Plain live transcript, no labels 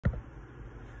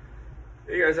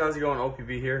Hey guys, how's it going?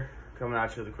 OPB here, coming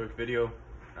at you with a quick video.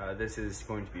 This is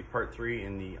going to be part 3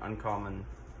 in the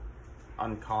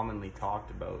uncommonly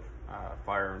talked about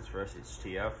firearms for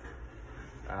SHTF.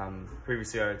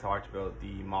 Previously I had talked about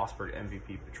the Mossberg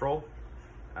MVP Patrol.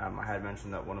 I had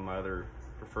mentioned that one of my other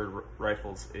preferred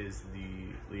rifles is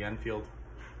the Lee Enfield.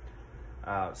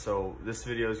 So this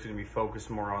video is going to be focused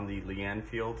more on the Lee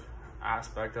Enfield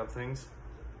aspect of things.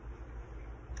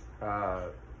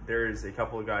 There's a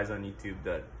couple of guys on YouTube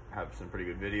that have some pretty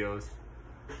good videos.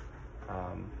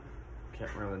 Can't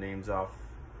remember the names off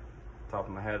the top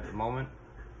of my head at the moment.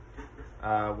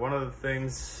 One of the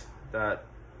things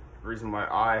reason why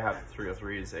I have the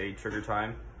 303 is trigger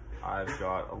time. I've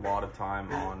got a lot of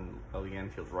time on a Lee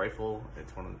Enfield rifle.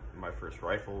 It's one of my first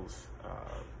rifles.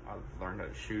 I've learned how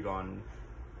to shoot on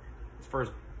the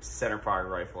first centerfire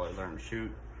rifle I learned to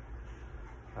shoot.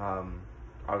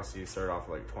 Obviously you start off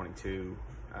at like 22,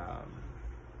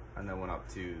 and then went up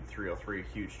to 303,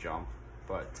 huge jump,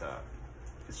 but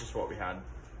it's just what we had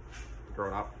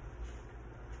growing up.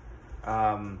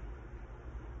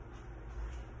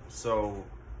 So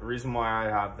the reason why I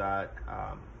have that,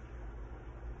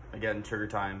 again, trigger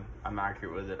time, I'm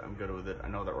accurate with it, I'm good with it, I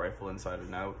know that rifle inside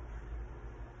and out.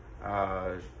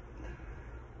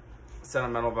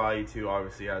 Sentimental value too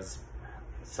obviously has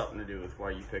something to do with why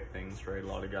you pick things, right? A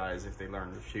lot of guys, if they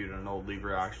learn to shoot an old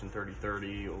lever action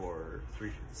 30-30 or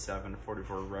 357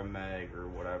 44 rem mag or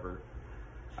whatever,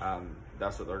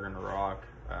 that's what they're gonna rock.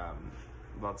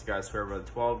 Lots of guys swear by the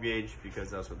 12 gauge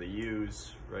because that's what they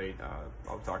use, right?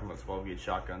 I'll be talking about 12 gauge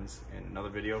shotguns in another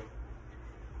video.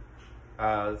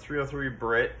 The 303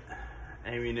 Brit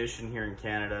ammunition here in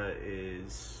Canada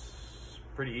is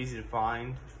pretty easy to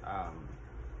find,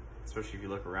 especially if you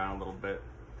look around a little bit.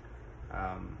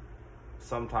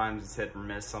 Sometimes it's hit or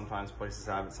miss, sometimes places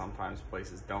have it, sometimes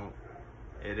places don't.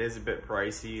 It is a bit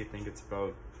pricey. I think it's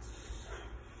about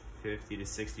 $50 to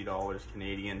 $60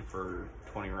 Canadian for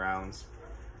 20 rounds.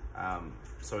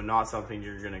 So not something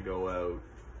you're gonna go out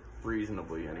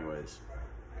reasonably anyways,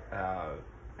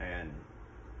 and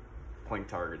point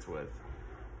targets with.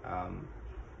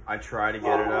 I try to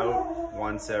get it out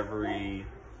once every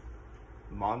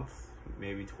month,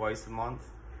 maybe twice a month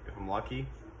if I'm lucky.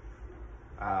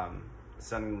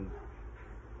 Send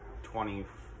 20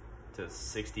 to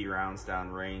 60 rounds down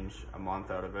range a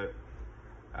month out of it,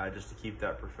 just to keep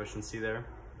that proficiency there.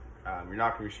 You're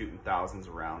not going to be shooting thousands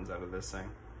of rounds out of this thing.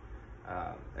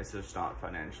 It's just not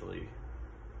financially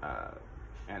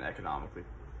and economically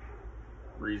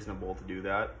reasonable to do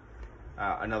that.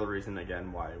 Another reason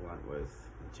again why I went with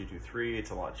the Pt.3, it's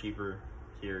a lot cheaper.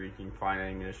 Here you can find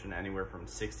ammunition anywhere from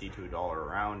 60 to $1 a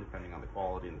round, depending on the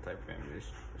quality and the type of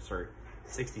ammunition. Sorry,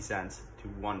 60 cents to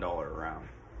 $1 a round.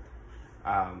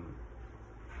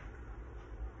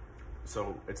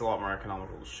 So it's a lot more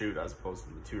economical to shoot as opposed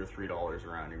to the $2 or $3 a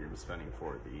round you're going to be spending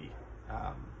for the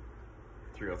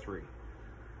 303.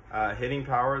 Hitting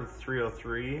power, the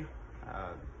 303,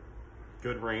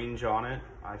 good range on it.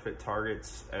 I fit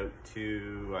targets out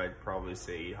to, I'd probably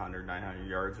say 800, 900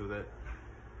 yards with it.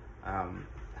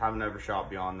 Haven't ever shot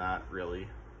beyond that really.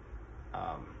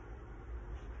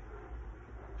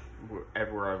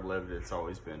 Everywhere I've lived, it's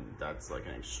always been, that's like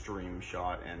an extreme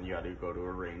shot, and you got to go to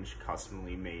a range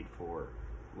customly made for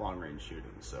long range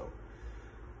shooting. So,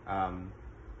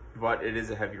 but it is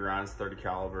a heavy round, it's 30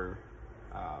 caliber,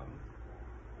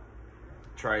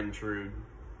 tried and true.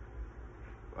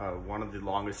 One of the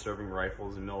longest serving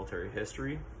rifles in military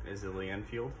history is the Lee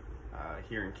Enfield.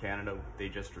 Here in Canada, they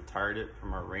just retired it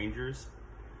from our Rangers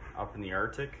up in the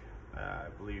Arctic, I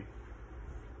believe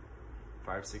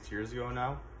 5-6 years ago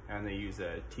now, and they use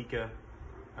a Tika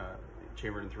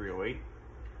chambered in 308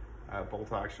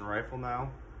 bolt action rifle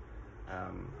now.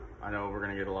 I know we're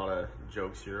gonna get a lot of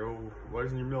jokes here. Oh, why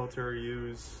doesn't your military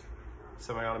use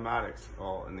semi-automatics?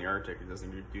 Well, in the Arctic it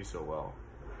doesn't do so well.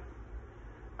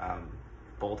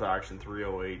 Bolt action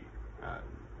 308,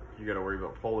 you got to worry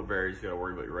about polar bears, you got to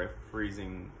worry about your rifle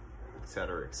freezing,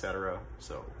 etc., etc.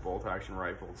 So bolt action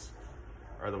rifles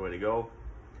are the way to go.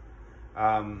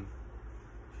 And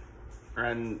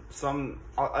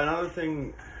another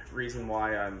reason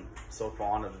why I'm so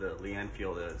fond of the Lee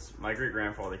Enfield is my great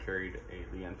grandfather carried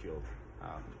a Lee Enfield,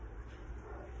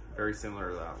 very similar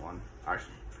to that one.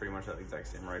 Actually, pretty much that exact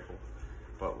same rifle,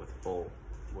 but with full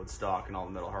wood stock and all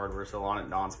the metal hardware still on it,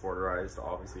 non-sporterized,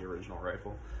 obviously original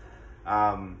rifle.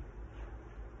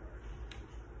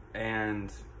 And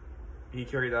he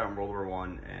carried that in World War I,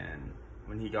 and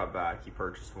when he got back, he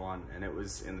purchased one, and it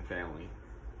was in the family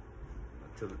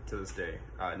to this day.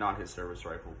 Not his service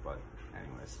rifle, but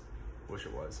anyways, wish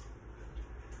it was.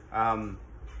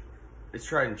 it's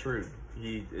tried and true.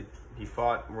 He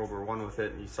fought World War I with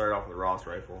it. He started off with a Ross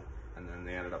rifle, and then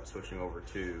they ended up switching over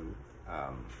to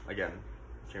again,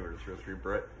 chambered 303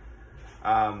 Brit.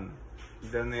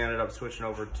 Then they ended up switching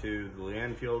over to the Lee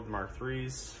Enfield Mark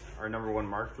IIIs, our #1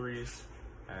 Mark IIIs,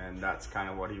 and that's kind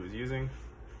of what he was using.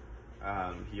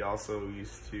 He also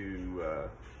used to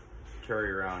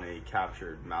carry around a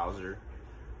captured Mauser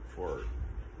for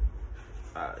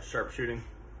sharpshooting.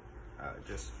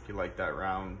 Just he liked that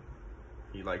round.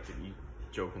 He liked it. He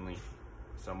jokingly,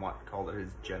 somewhat, called it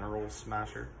his General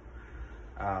Smasher.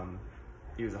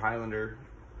 He was a Highlander.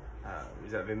 He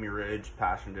was at Vimy Ridge,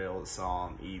 Passchendaele,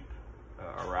 Somme, Ypres,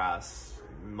 Arras,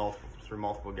 through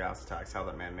multiple gas attacks. How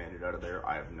that man made it out of there,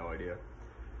 I have no idea.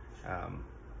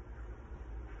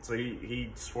 So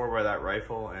he swore by that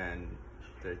rifle, and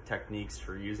the techniques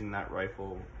for using that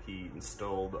rifle he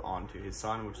instilled onto his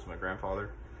son, which is my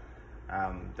grandfather,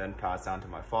 then passed down to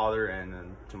my father and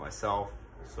then to myself.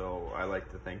 So I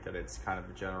like to think that it's kind of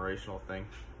a generational thing.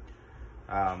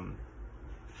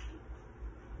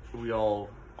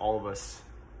 All of us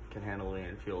can handle Lee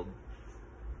Enfield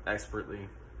expertly.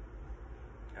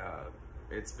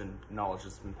 It's been knowledge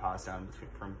that's been passed down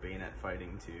from bayonet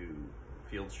fighting to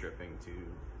field stripping to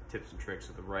tips and tricks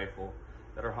with the rifle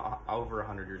that are over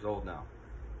 100 years old now.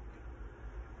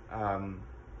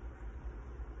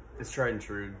 It's tried and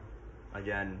true.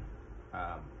 Again,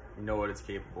 you know what it's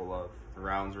capable of. The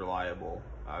round's reliable.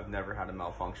 I've never had a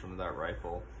malfunction with that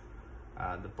rifle.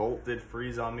 The bolt did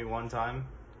freeze on me one time,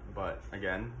 but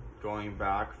again, going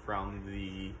back from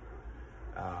the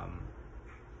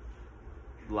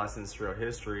lessons throughout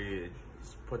history,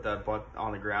 just put that butt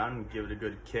on the ground and give it a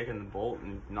good kick in the bolt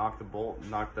and knock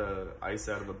the ice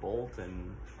out of the bolt,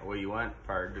 and away you went.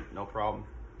 Fired it, no problem.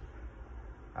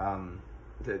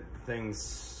 The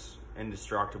thing's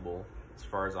indestructible as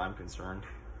far as I'm concerned.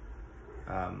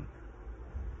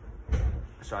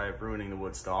 Shy of ruining the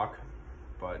wood stock,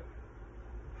 but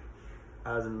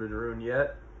hasn't been ruined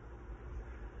yet.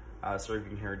 Sorry if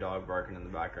you can hear a dog barking in the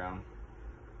background.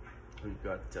 We've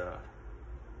got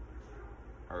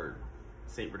our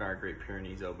St. Bernard Great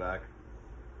Pyrenees out back,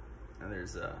 and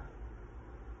there's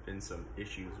been some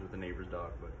issues with the neighbor's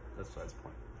dog, but that's besides the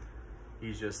point.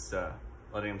 He's just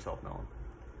letting himself know.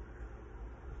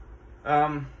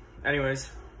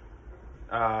 Anyways,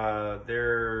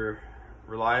 they're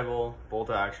reliable, bolt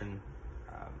action,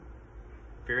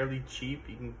 fairly cheap.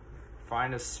 You can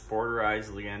find a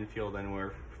sporterized Lee Enfield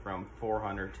anywhere from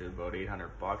 $400 to about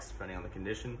 $800, depending on the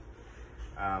condition.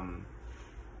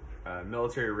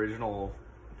 Military original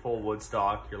full wood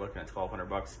stock, you're looking at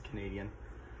 $1,200 Canadian.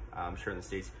 I'm sure in the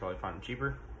States you can probably find them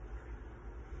cheaper.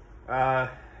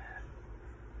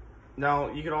 Now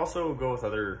you could also go with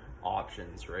other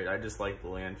options, right? I just like the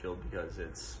Lee Enfield because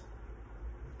it's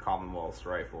Commonwealth's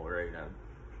rifle, right?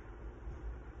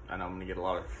 I know I'm gonna get a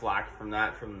lot of flack from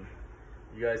that from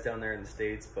you guys down there in the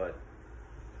States, but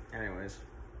anyways,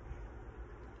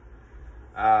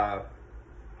 tried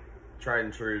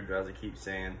and true, as I keep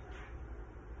saying.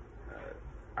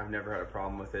 I've never had a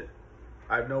problem with it.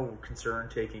 I have no concern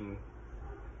taking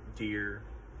deer,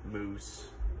 moose,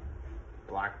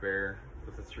 black bear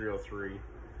with a 303.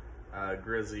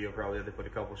 Grizzly, you'll probably have to put a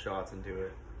couple shots into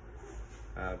it.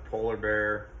 Polar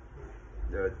bear,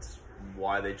 that's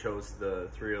why they chose the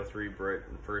 303 Brit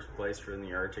in first place for in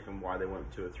the Arctic, and why they went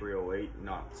to a 308,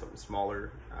 not something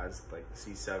smaller as like the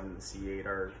C7 and the C8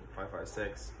 are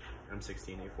 5.56,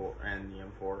 M16, A4, and the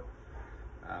M4.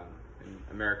 In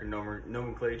American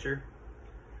nomenclature.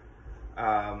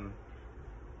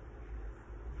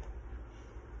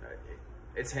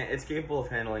 It's capable of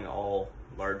handling all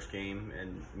large game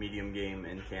and medium game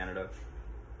in Canada.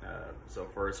 So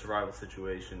for a survival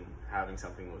situation, having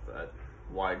something with that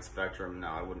wide spectrum,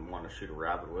 now I wouldn't want to shoot a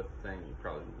rabbit with the thing. You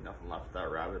probably nothing left with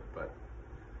that rabbit, but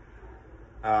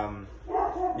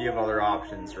you have other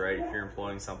options, right? If you're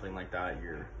employing something like that,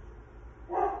 you're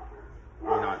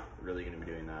not really going to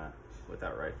be doing that with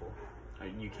that rifle. I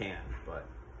mean, you can, but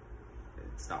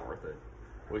it's not worth it.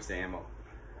 Waste the ammo.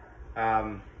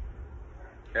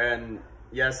 And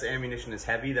yes, ammunition is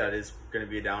heavy. That is going to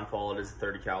be a downfall. It is a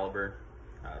 30 caliber,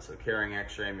 so carrying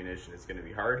extra ammunition is going to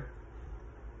be hard.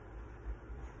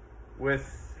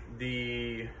 With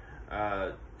the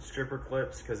stripper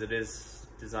clips, because it is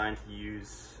designed to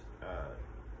use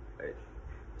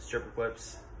stripper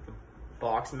clips, the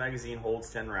box magazine holds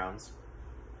 10 rounds.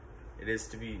 It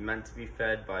is meant to be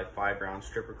fed by 5-round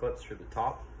stripper clips through the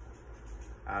top.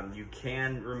 You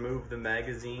can remove the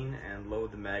magazine and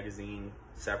load the magazine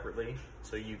separately,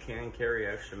 so you can carry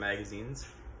extra magazines.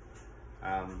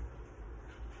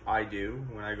 I do.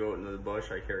 When I go out into the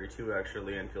bush, I carry 2 extra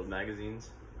Lee Enfield magazines.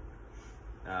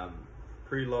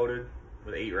 Preloaded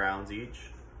with 8 rounds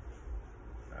each.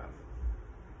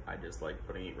 I just like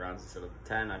putting 8 rounds instead of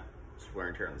 10. I just wear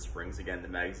and tear on the springs. Again, the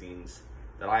magazines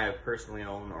that I have personally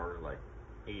own are like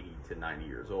 80 to 90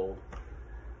 years old.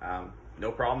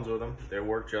 No problems with them. They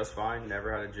work just fine.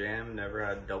 Never had a jam, never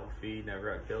had double feed,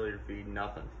 never had failure feed,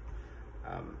 nothing.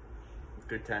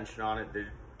 Good tension on it.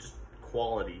 They're just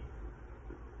quality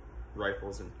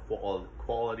rifles and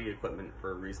quality equipment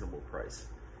for a reasonable price.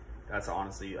 That's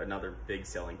honestly another big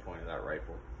selling point of that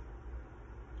rifle.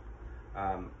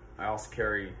 I also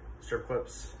carry strip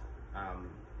clips,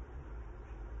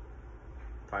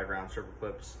 5-round strip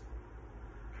clips.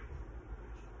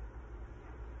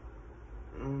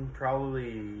 Probably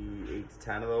 8 to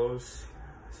 10 of those,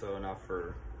 so enough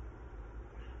for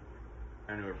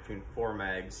anywhere between 4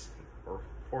 mags or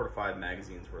 4 to 5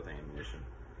 magazines worth of ammunition.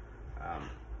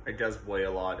 It does weigh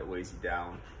a lot, it weighs you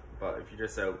down, but if you're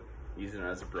just out using it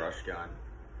as a brush gun,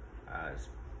 just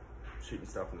shooting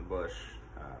stuff in the bush,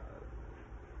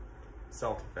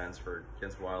 self-defense for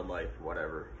against wildlife,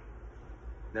 whatever.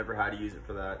 Never had to use it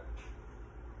for that,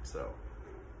 so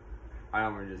I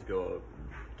normally just go out and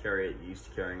carry it. Used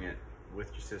to carrying it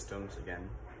with your systems. Again,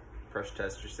 pressure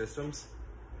test your systems.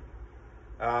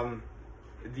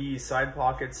 The side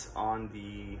pockets on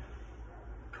the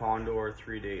Condor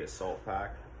 3-day assault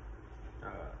pack,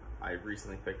 I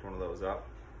recently picked one of those up.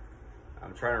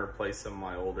 I'm trying to replace some of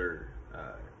my older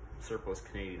surplus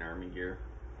Canadian Army gear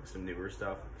with some newer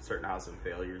stuff. Starting to have some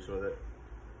failures with it.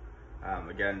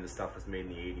 Again, this stuff was made in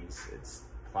the 80s. It's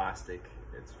plastic,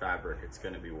 it's fabric, it's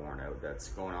going to be worn out. That's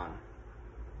going on,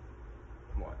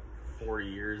 what, 40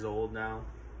 years old now?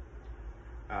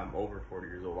 Over 40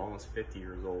 years old, almost 50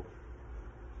 years old.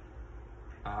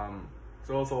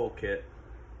 So it's an old kit.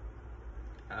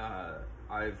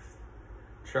 I'm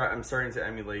starting to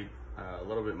emulate a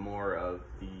little bit more of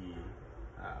the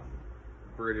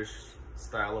British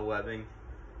style of webbing.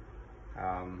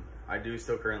 I do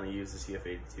still currently use the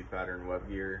CF82 pattern web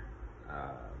gear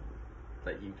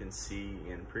that you can see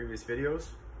in previous videos.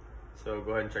 So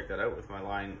go ahead and check that out with my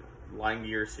line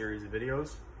gear series of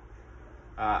videos.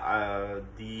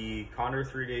 The Condor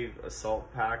 3-day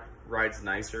assault pack rides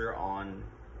nicer on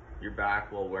your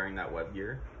back while wearing that web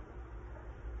gear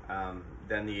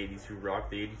than the 82 Rock.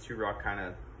 The 82 Rock kind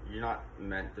of, you're not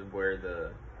meant to wear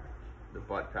the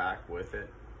butt pack with it.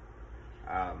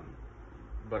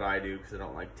 But I do because I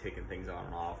don't like taking things on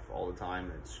and off all the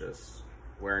time. It's just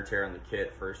wear and tear on the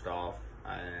kit first off,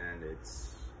 and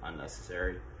it's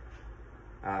unnecessary.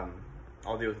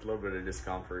 I'll deal with a little bit of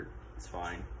discomfort, it's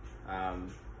fine.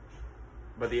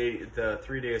 But the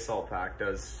 3-day assault pack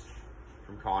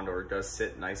from Condor does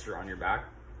sit nicer on your back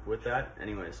with that.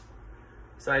 Anyways,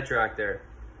 sidetrack there.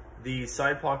 The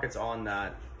side pockets on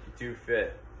that do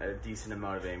fit a decent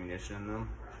amount of ammunition in them.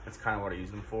 That's kind of what I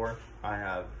use them for. I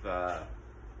have,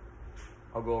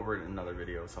 I'll go over it in another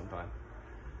video sometime.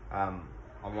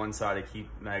 On one side I keep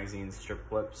magazines, strip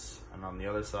clips, and on the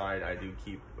other side I do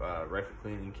keep rifle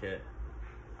cleaning kit,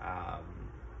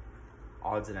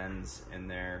 odds and ends in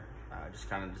there. Just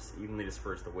kind of evenly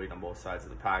disperse the weight on both sides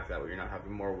of the pack. That way you're not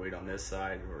having more weight on this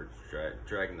side or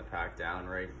dragging the pack down,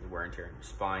 right? Wear and tear in your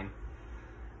spine.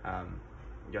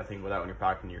 You gotta think about that when you're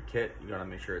packing your kit. You gotta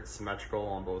make sure it's symmetrical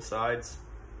on both sides.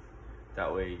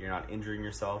 That way you're not injuring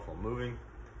yourself while moving.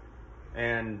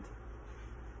 And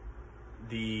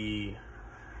the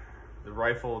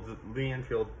rifle, the Lee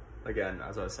Enfield, again,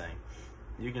 as I was saying,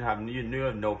 you have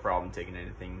no problem taking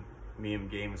anything medium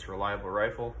game. It's a reliable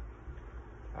rifle.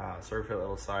 Sorry for a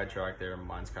little sidetrack there.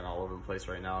 Mine's kind of all over the place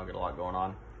right now. I got a lot going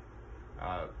on.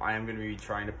 I am going to be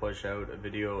trying to push out a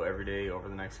video every day over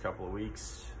the next couple of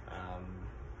weeks.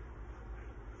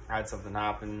 I had something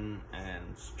happen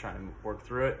and just trying to work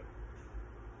through it.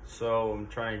 So I'm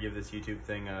trying to give this YouTube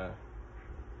thing a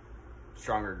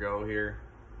stronger go here.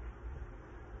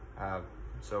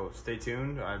 So stay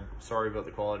tuned. I'm sorry about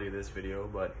the quality of this video,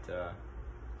 but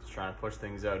just trying to push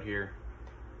things out here.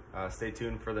 Stay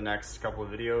tuned for the next couple of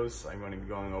videos. I'm going to be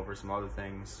going over some other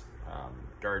things,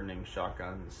 gardening,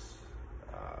 shotguns,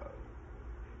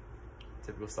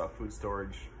 typical stuff, food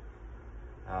storage,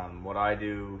 what I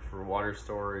do for water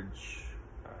storage,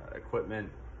 equipment,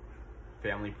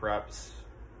 family preps.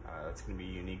 That's going to be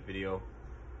a unique video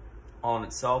all in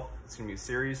itself. It's going to be a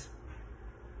series.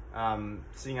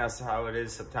 Seeing as how it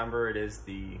is September, it is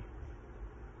the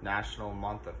national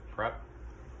month of prep.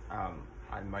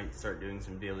 I might start doing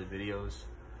some daily videos.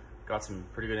 Got some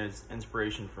pretty good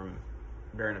inspiration from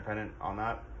Bear Independent on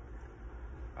that.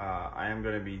 I am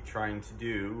going to be trying to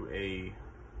do a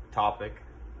topic,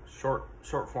 short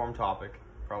form topic,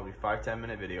 probably 5-10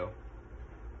 minute video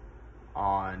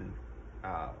on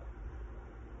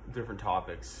different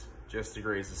topics just to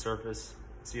graze the surface,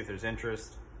 see if there's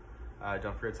interest.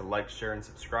 Don't forget to like, share, and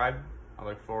subscribe. I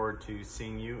look forward to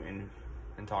seeing you and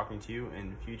talking to you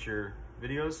in future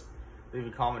videos. Leave a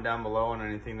comment down below on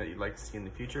anything that you'd like to see in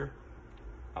the future.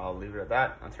 I'll leave it at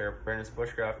that. Ontario Preparedness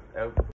Bushcraft out.